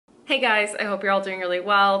Hey guys, I hope you're all doing really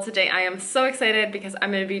well. Today I am so excited because I'm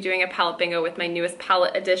going to be doing a palette bingo with my newest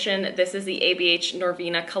palette edition. This is the ABH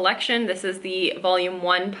Norvina collection. This is the volume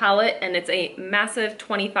 1 palette and it's a massive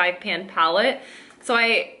 25 pan palette. So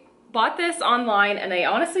I bought this online and I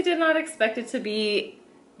honestly did not expect it to be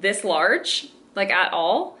this large, like at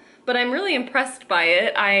all. But I'm really impressed by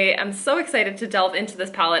it. I am so excited to delve into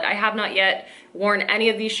this palette. I have not yet worn any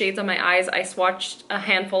of these shades on my eyes. I swatched a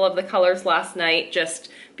handful of the colors last night just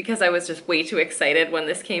because I was just way too excited when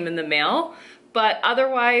this came in the mail. But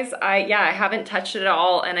otherwise, I haven't touched it at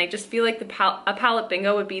all, and I just feel like a palette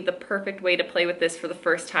bingo would be the perfect way to play with this for the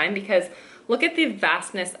first time, because look at the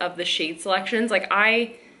vastness of the shade selections. Like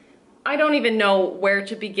I don't even know where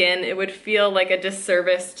to begin. It would feel like a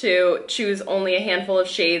disservice to choose only a handful of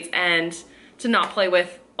shades and to not play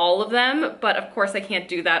with all of them, but of course I can't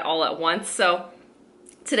do that all at once. So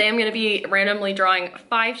today I'm gonna be randomly drawing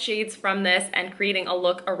 5 shades from this and creating a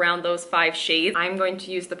look around those 5 shades. I'm going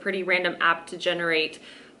to use the Pretty Random app to generate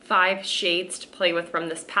 5 shades to play with from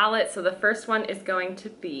this palette. So the first one is going to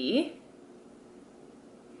be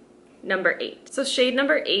number 8. So shade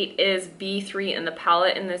number 8 is B3 in the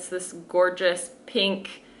palette, and it's this gorgeous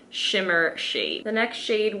pink shimmer shade. The next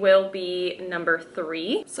shade will be number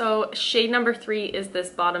 3. So shade number 3 is this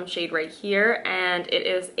bottom shade right here, and it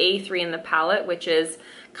is A3 in the palette, which is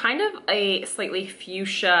kind of a slightly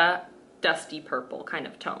fuchsia dusty purple kind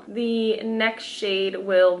of tone. The next shade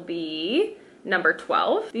will be number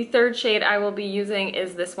 12. The third shade I will be using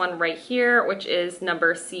is this one right here, which is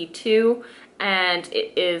number C2, and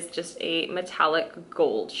it is just a metallic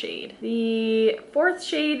gold shade. The fourth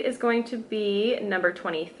shade is going to be number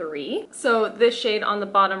 23. So this shade on the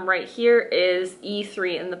bottom right here is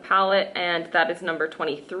E3 in the palette, and that is number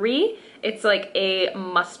 23. It's like a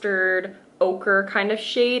mustard ochre kind of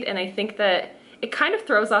shade, and I think that it kind of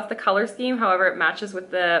throws off the color scheme, however it matches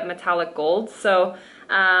with the metallic gold. So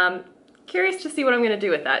curious to see what I'm gonna do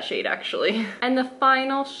with that shade actually. And the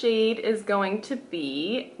final shade is going to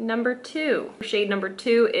be number 2. Shade number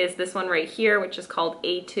 2 is this one right here, which is called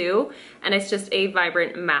A2, and it's just a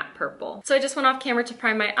vibrant matte purple. So I just went off camera to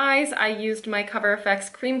prime my eyes. I used my Cover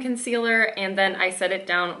FX cream concealer, and then I set it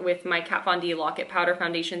down with my Kat Von D Lock-It powder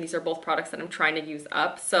foundation. These are both products that I'm trying to use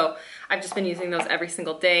up, so I've just been using those every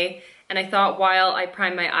single day. And I thought while I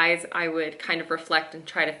prime my eyes, I would kind of reflect and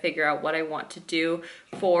try to figure out what I want to do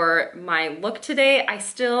for my look today.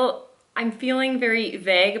 I'm feeling very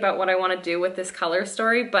vague about what I want to do with this color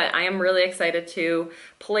story, but I am really excited to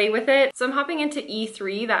play with it. So I'm hopping into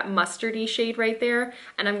E3, that mustardy shade right there,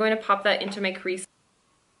 and I'm going to pop that into my crease.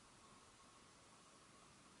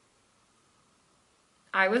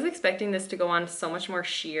 I was expecting this to go on so much more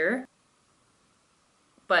sheer,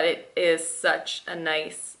 but it is such a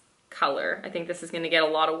nice color. I think this is going to get a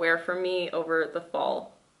lot of wear from me over the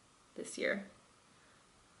fall this year.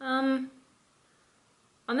 On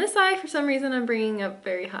this eye, for some reason, I'm bringing up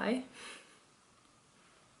very high.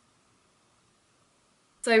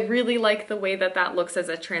 So I really like the way that that looks as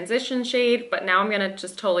a transition shade, but now I'm going to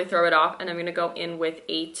just totally throw it off, and I'm going to go in with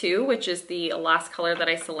A2, which is the last color that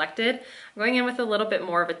I selected. I'm going in with a little bit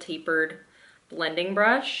more of a tapered blending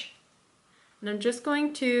brush, and I'm just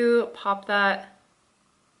going to pop that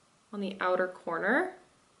on the outer corner.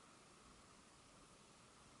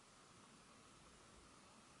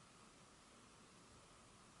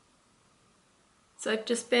 So I've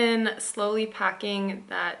just been slowly packing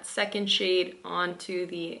that second shade onto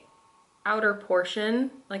the outer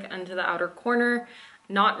portion, like onto the outer corner,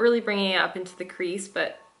 not really bringing it up into the crease,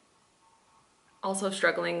 but also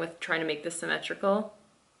struggling with trying to make this symmetrical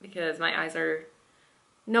because my eyes are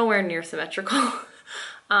nowhere near symmetrical.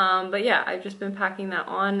 But yeah, I've just been packing that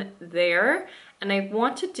on there, and I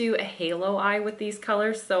want to do a halo eye with these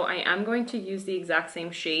colors, so I am going to use the exact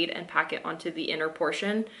same shade and pack it onto the inner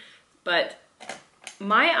portion. But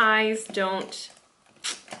my eyes don't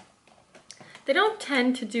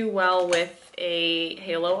tend to do well with a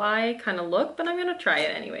halo eye kind of look, but I'm gonna try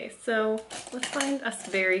it anyway. So let's find a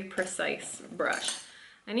very precise brush.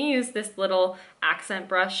 I'm gonna use this little accent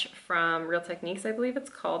brush from Real Techniques, I believe it's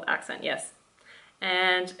called Accent, yes.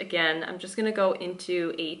 And again, I'm just gonna go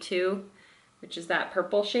into A2, which is that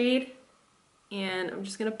purple shade, and I'm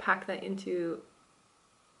just gonna pack that into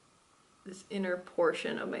this inner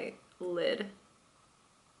portion of my lid.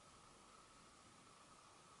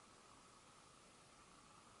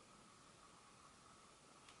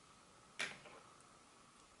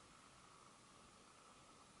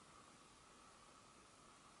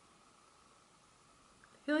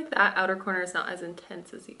 I feel like that outer corner is not as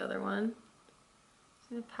intense as the other one.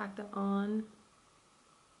 Just gonna pack that on.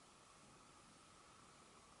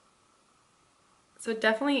 So it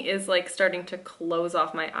definitely is like starting to close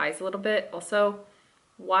off my eyes a little bit. Also,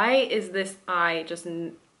 why is this eye just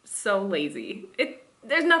so lazy?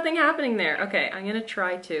 There's nothing happening there. Okay, I'm gonna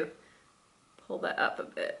try to pull that up a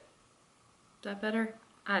bit. Is that better?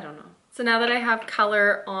 I don't know. So now that I have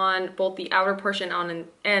color on both the outer portion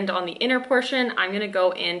and on the inner portion, I'm gonna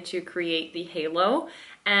go in to create the halo.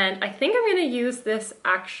 And I think I'm gonna use this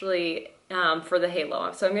actually for the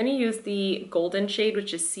halo. So I'm gonna use the golden shade,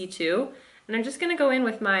 which is C2. And I'm just gonna go in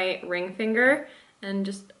with my ring finger and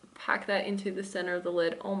just pack that into the center of the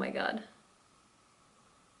lid. Oh my God.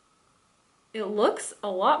 It looks a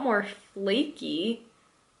lot more flaky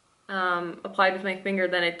applied with my finger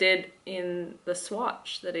than it did in the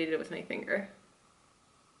swatch that I did with my finger.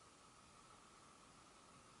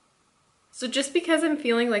 So just because I'm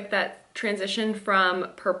feeling like that transition from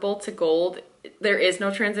purple to gold, there is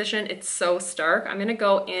no transition, it's so stark. I'm gonna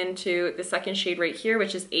go into the second shade right here,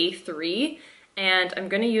 which is A3, and I'm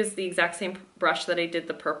gonna use the exact same brush that I did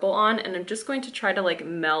the purple on, and I'm just going to try to like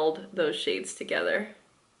meld those shades together.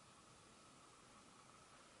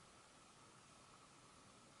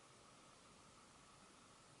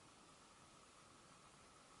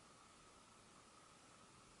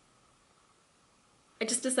 I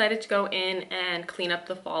just decided to go in and clean up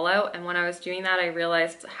the fallout, and when I was doing that I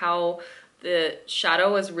realized how the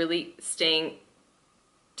shadow was really staying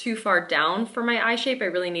too far down for my eye shape. I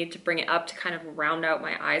really needed to bring it up to kind of round out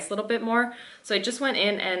my eyes a little bit more. So I just went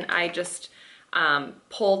in and I just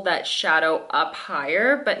pulled that shadow up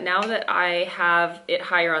higher, but now that I have it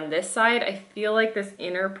higher on this side, I feel like this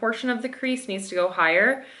inner portion of the crease needs to go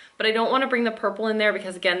higher, but I don't want to bring the purple in there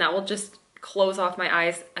because again, that will just close off my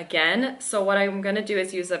eyes again. So what I'm gonna do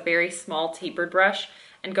is use a very small tapered brush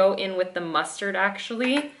and go in with the mustard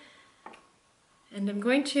actually. And I'm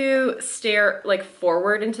going to stare like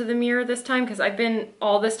forward into the mirror this time because I've been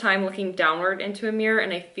all this time looking downward into a mirror,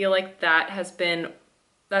 and I feel like that's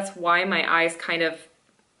why my eyes kind of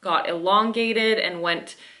got elongated and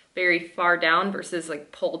went very far down versus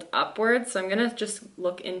like pulled upwards. So I'm gonna just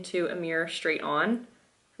look into a mirror straight on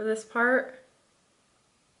for this part.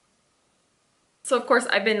 So of course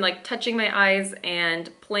I've been like touching my eyes and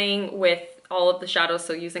playing with all of the shadows,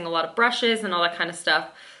 so using a lot of brushes and all that kind of stuff.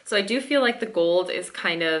 So I do feel like the gold is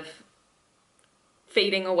kind of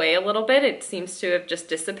fading away a little bit. It seems to have just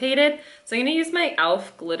dissipated. So I'm gonna use my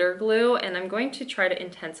e.l.f. glitter glue and I'm going to try to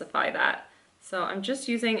intensify that. So I'm just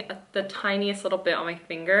using the tiniest little bit on my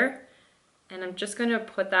finger, and I'm just gonna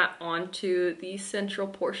put that onto the central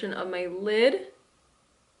portion of my lid.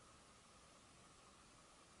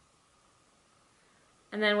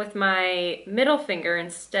 And then with my middle finger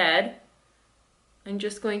instead, I'm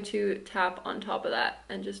just going to tap on top of that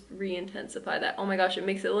and just re-intensify that. Oh my gosh, it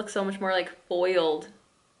makes it look so much more like foiled.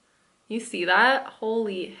 You see that?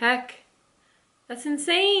 Holy heck. That's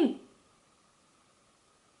insane.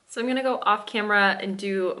 So I'm gonna go off camera and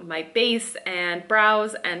do my base and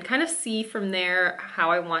brows and kind of see from there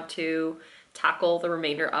how I want to tackle the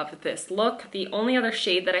remainder of this look. The only other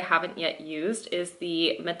shade that I haven't yet used is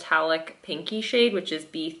the metallic pinky shade, which is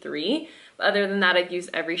B3. But other than that, I've used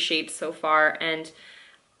every shade so far, and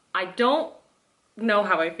I don't know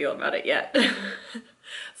how I feel about it yet.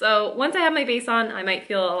 So once I have my base on, I might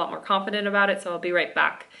feel a lot more confident about it, so I'll be right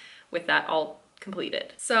back with that all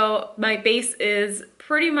completed. So my base is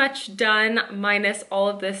pretty much done, minus all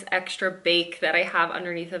of this extra bake that I have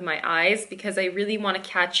underneath of my eyes, because I really want to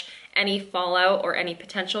catch any fallout or any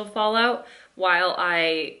potential fallout while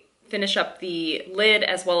I finish up the lid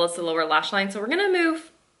as well as the lower lash line. So we're gonna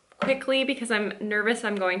move quickly because I'm nervous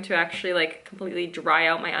I'm going to actually like completely dry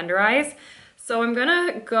out my under eyes. So I'm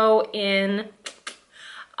gonna go in,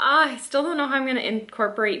 I still don't know how I'm gonna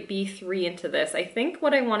incorporate B3 into this. I think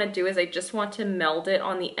what I wanna do is I just want to meld it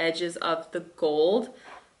on the edges of the gold.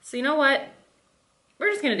 So you know what?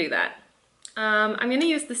 We're just gonna do that. I'm gonna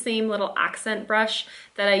use the same little accent brush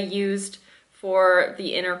that I used for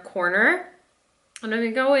the inner corner. And I'm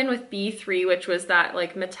gonna go in with B3, which was that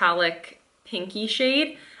like metallic pinky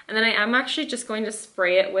shade. And then I am actually just going to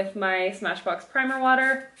spray it with my Smashbox primer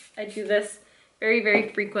water. I do this very, very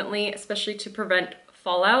frequently, especially to prevent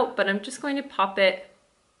fallout, but I'm just going to pop it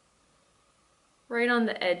right on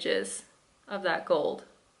the edges of that gold.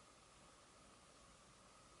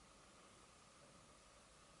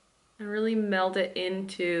 And really meld it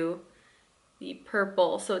into the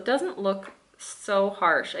purple so it doesn't look so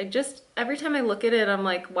harsh. Every time I look at it, I'm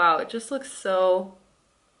like, wow, it just looks so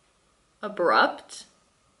abrupt.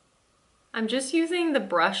 I'm just using the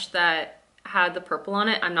brush that had the purple on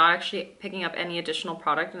it. I'm not actually picking up any additional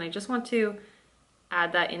product, and I just want to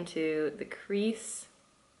add that into the crease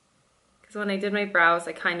because when I did my brows,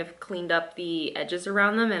 I kind of cleaned up the edges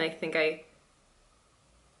around them, and I think I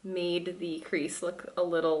made the crease look a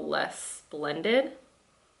little less blended.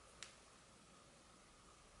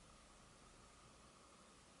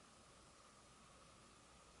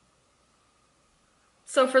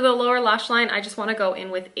 So for the lower lash line, I just want to go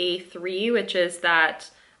in with A3, which is that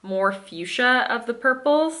more fuchsia of the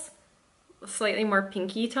purples, slightly more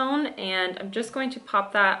pinky tone, and I'm just going to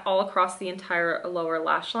pop that all across the entire lower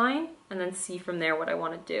lash line and then see from there what I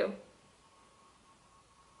want to do.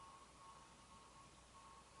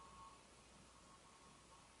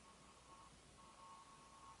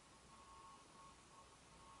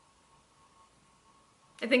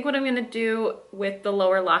 I think what I'm going to do with the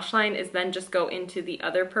lower lash line is then just go into the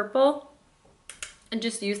other purple and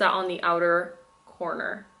just use that on the outer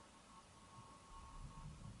corner.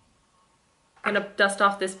 I'm going to dust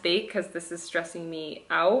off this bake because this is stressing me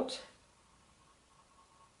out.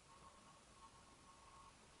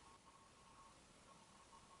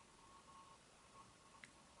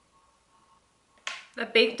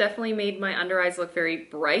 That bake definitely made my under eyes look very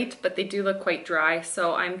bright, but they do look quite dry,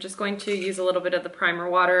 so I'm just going to use a little bit of the primer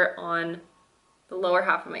water on the lower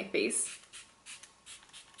half of my face.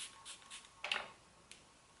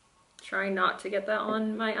 Try not to get that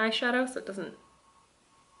on my eyeshadow so it doesn't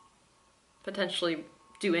potentially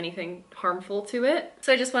do anything harmful to it.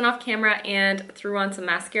 So I just went off camera and threw on some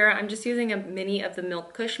mascara. I'm just using a mini of the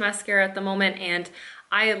Milk Kush mascara at the moment, and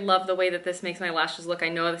I love the way that this makes my lashes look. I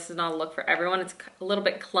know this is not a look for everyone. It's a little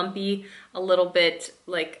bit clumpy, a little bit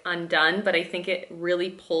like undone, but I think it really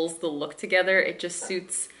pulls the look together. It just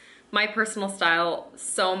suits my personal style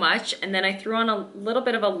so much. And then I threw on a little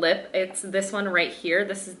bit of a lip. It's this one right here.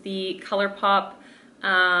 This is the ColourPop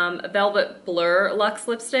Velvet Blur Luxe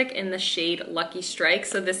lipstick in the shade Lucky Strike.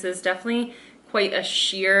 So this is definitely quite a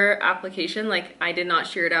sheer application. Like, I did not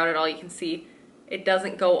shear it out at all. You can see it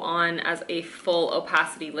doesn't go on as a full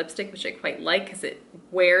opacity lipstick, which I quite like because it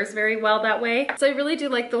wears very well that way. So I really do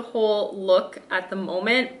like the whole look at the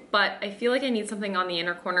moment, but I feel like I need something on the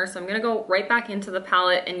inner corner. So I'm gonna go right back into the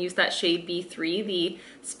palette and use that shade B3, the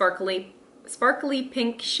sparkly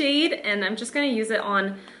pink shade, and I'm just gonna use it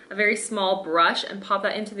on a very small brush and pop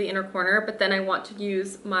that into the inner corner, but then I want to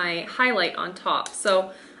use my highlight on top.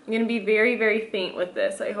 So I'm gonna be very, very faint with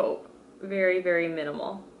this, I hope. Very, very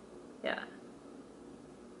minimal, yeah.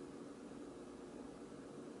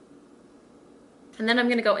 And then I'm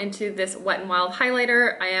gonna go into this Wet n Wild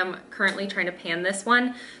highlighter. I am currently trying to pan this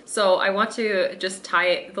one, so I want to just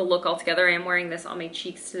tie the look all together. I am wearing this on my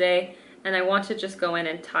cheeks today, and I want to just go in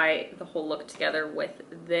and tie the whole look together with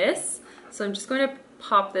this. So I'm just going to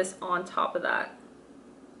pop this on top of that,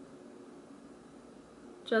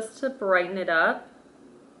 just to brighten it up.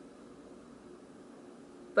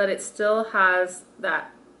 But it still has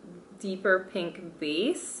that deeper pink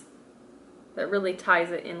base that really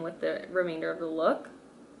ties it in with the remainder of the look.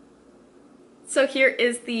 So here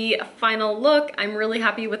is the final look. I'm really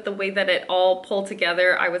happy with the way that it all pulled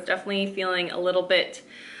together. I was definitely feeling a little bit,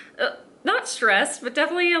 not stressed, but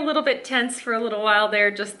definitely a little bit tense for a little while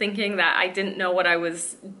there, just thinking that I didn't know what I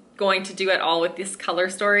was going to do at all with this color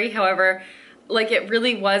story. However, like, it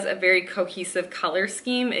really was a very cohesive color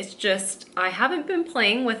scheme. It's just, I haven't been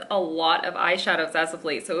playing with a lot of eyeshadows as of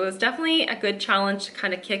late, so it was definitely a good challenge to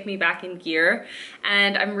kind of kick me back in gear.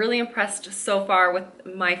 And I'm really impressed so far with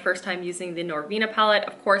my first time using the Norvina palette.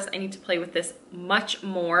 Of course, I need to play with this much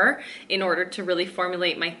more in order to really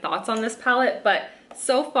formulate my thoughts on this palette, but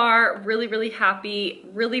so far, really, really happy,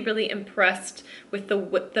 really impressed with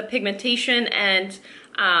the pigmentation and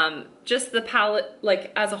just the palette,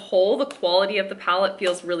 like, as a whole. The quality of the palette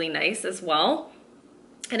feels really nice as well.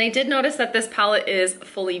 And I did notice that this palette is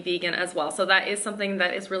fully vegan as well, so that is something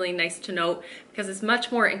that is really nice to note because it's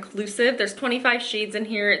much more inclusive. There's 25 shades in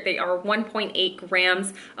here. They are 1.8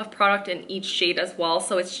 grams of product in each shade as well,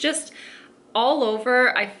 so it's just all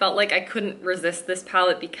over. I felt like I couldn't resist this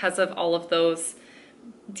palette because of all of those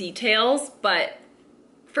details, but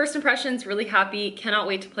first impressions, really happy. Cannot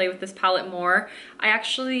wait to play with this palette more. I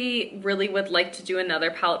actually really would like to do another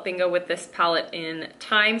palette bingo with this palette in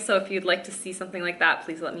time, so if you'd like to see something like that,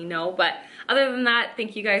 please let me know. But other than that,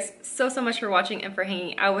 thank you guys so much for watching and for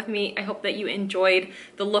hanging out with me. I hope that you enjoyed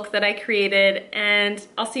the look that I created, and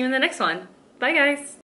I'll see you in the next one. Bye guys!